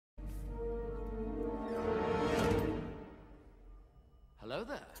Hello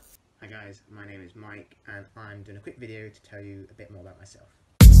there. Hi guys, my name is Mike and I'm doing a quick video to tell you a bit more about myself.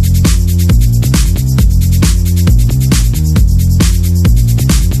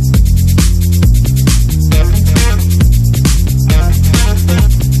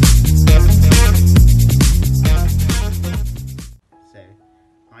 So,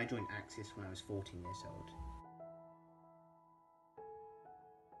 I joined Axis when I was 14 years old.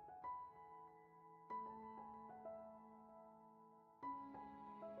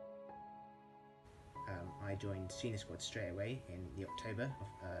 I joined Senior Squad straight away in the October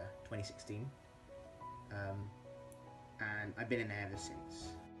of 2016, and I've been in there ever since.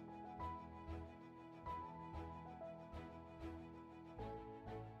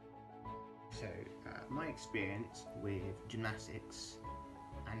 So my experience with gymnastics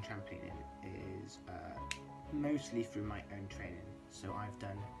and trampolining is mostly through my own training. So I've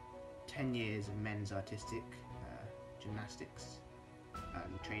done 10 years of men's artistic gymnastics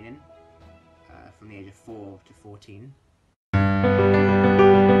training from the age of 4 to 14.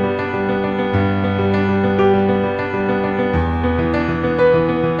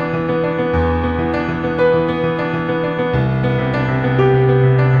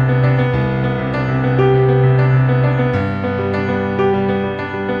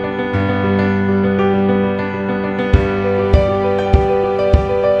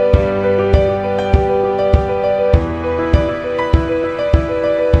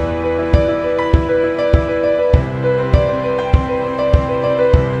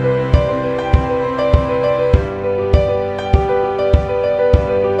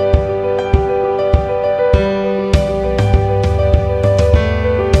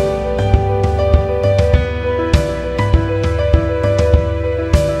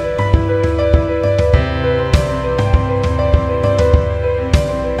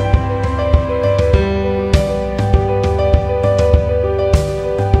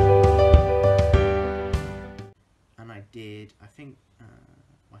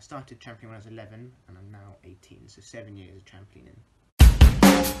 I started trampolining when I was 11 and I'm now 18, so 7 years of trampolining.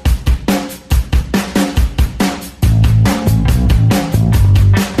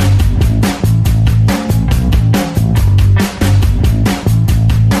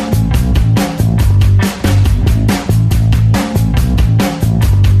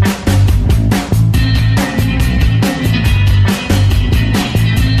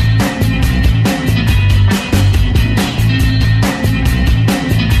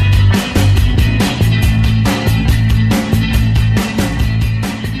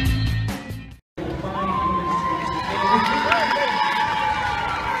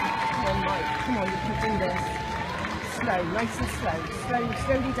 Slow, nice and slow.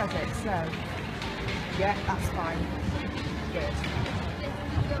 Slowly does it, slow. Yeah, that's fine. Good.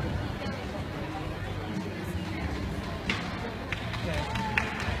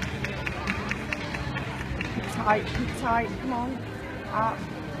 Keep tight, come on. Up.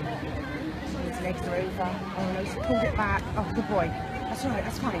 His legs are over. Oh no, he's pulled it back. Oh, good boy. That's alright,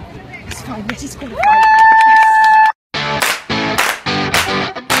 that's fine. It's fine, let us qualify.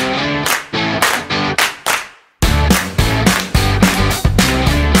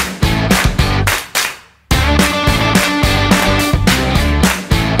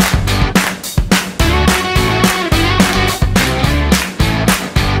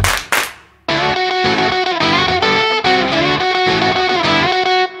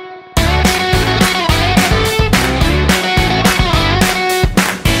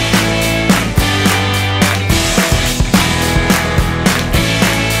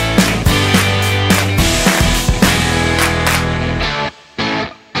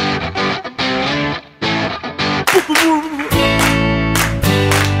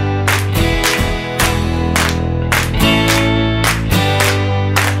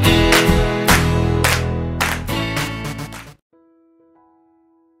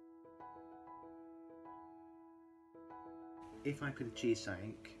 If I could achieve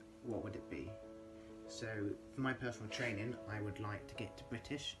something, what would it be? So, for my personal training, I would like to get to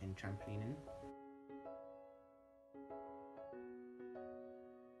British in trampolining.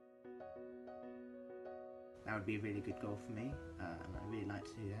 That would be a really good goal for me, and I'd really like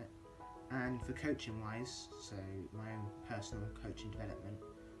to do that. And for coaching wise, so my own personal coaching development,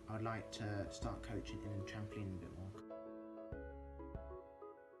 I would like to start coaching in trampolining a bit more.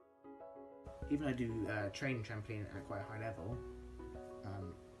 Even though I do train trampoline at quite a high level,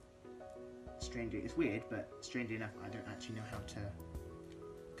 it's weird, but strangely enough, I don't actually know how to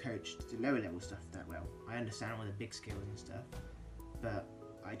coach the lower level stuff that well. I understand all the big skills and stuff, but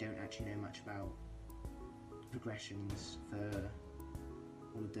I don't actually know much about progressions for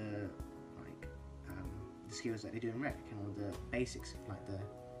all the the skills that they do in rec and all the basics, like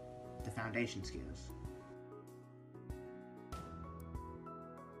the foundation skills.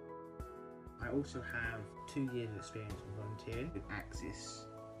 I also have 2 years of experience with volunteering with Axis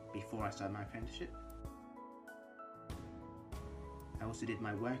before I started my apprenticeship. I also did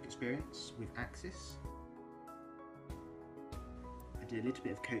my work experience with Axis. I did a little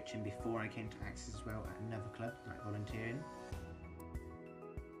bit of coaching before I came to Axis as well at another club, like volunteering.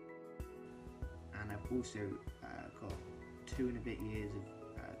 And I've also got 2 and a bit years of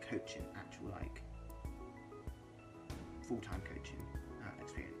coaching, actual like full-time coaching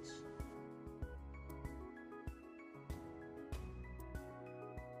experience.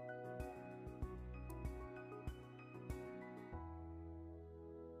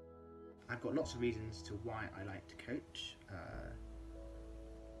 I've got lots of reasons to why I like to coach.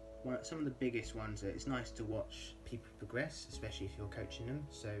 Some of the biggest ones are it's nice to watch people progress, especially if you're coaching them.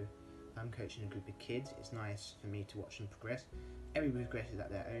 So if I'm coaching a group of kids, it's nice for me to watch them progress. Everybody progresses at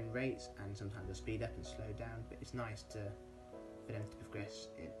their own rates, and sometimes they'll speed up and slow down, but it's nice for them to progress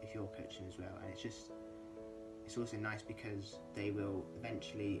if you're coaching as well. And it's also nice because they will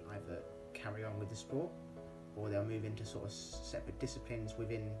eventually either carry on with the sport, or they'll move into sort of separate disciplines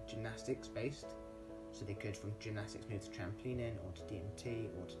within gymnastics based. So they could, from gymnastics, move to trampolining, or to DMT,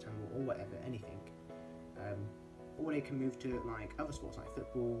 or to tumble, or whatever, anything. Or they can move to like other sports like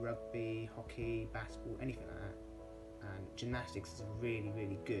football, rugby, hockey, basketball, anything like that. And gymnastics is a really,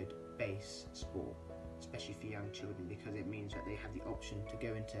 really good base sport, especially for young children, because it means that they have the option to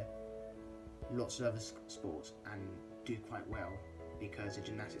go into lots of other sports and do quite well, because the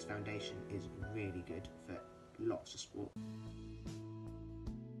gymnastics foundation is really good for lots of sport.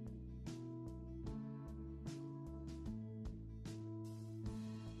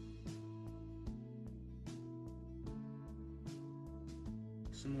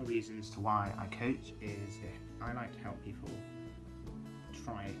 Some more reasons to why I coach is I like to help people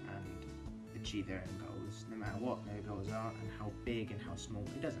try and achieve their own goals, no matter what their goals are and how big and how small.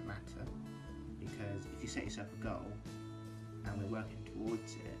 It doesn't matter, because if you set yourself a goal and we're working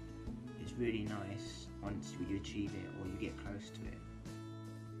towards it, it's really nice once you achieve it or you get close to it.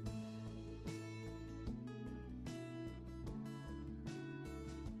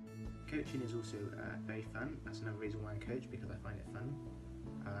 Coaching is also very fun. That's another reason why I coach, because I find it fun.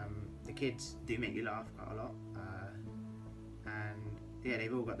 The kids do make you laugh quite a lot, and yeah,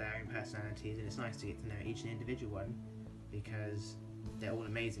 they've all got their own personalities, and it's nice to get to know each individual one, because they're all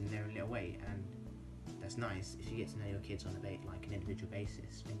amazing in their own little way. And that's nice if you get to know your kids on like an individual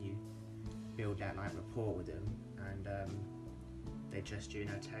basis, when you build that like rapport with them, and they trust you and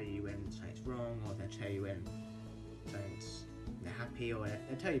they'll tell you when something's wrong, or they'll tell you when they're happy, or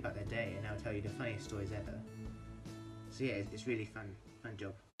they'll tell you about their day, and they'll tell you the funniest stories ever. So yeah, it's really fun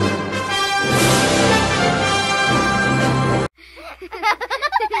job.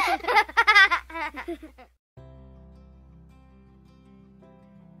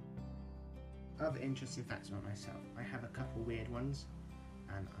 Other interesting facts about myself. I have a couple weird ones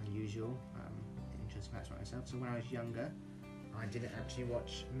and unusual interesting facts about myself. So when I was younger, I didn't actually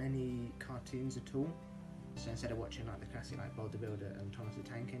watch many cartoons at all. So instead of watching like the classic like Boulder Builder and Thomas the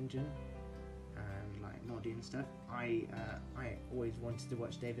Tank Engine and like Noddy and stuff, I always wanted to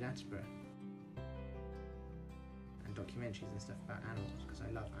watch David Attenborough and documentaries and stuff about animals, because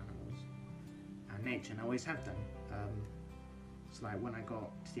I love animals and nature, and I always have done. So like when I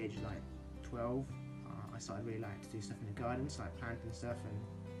got to the age of like 12, I started really like to do stuff in the garden, so like planting stuff, and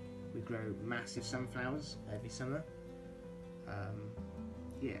we grow massive sunflowers every summer.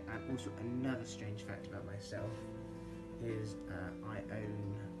 Yeah, and also another strange fact about myself is I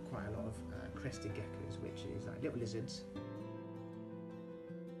own quite a lot of crested geckos, which is like little lizards,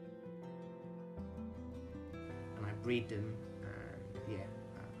 and I breed them, and yeah,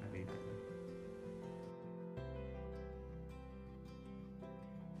 I really like them.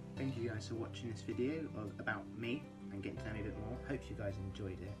 Thank you guys for watching this video about me and getting to know me a bit more. Hope you guys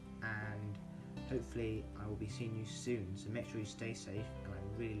enjoyed it, and hopefully I will be seeing you soon, so make sure you stay safe, and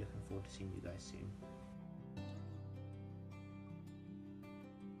I'm really looking forward to seeing you guys soon.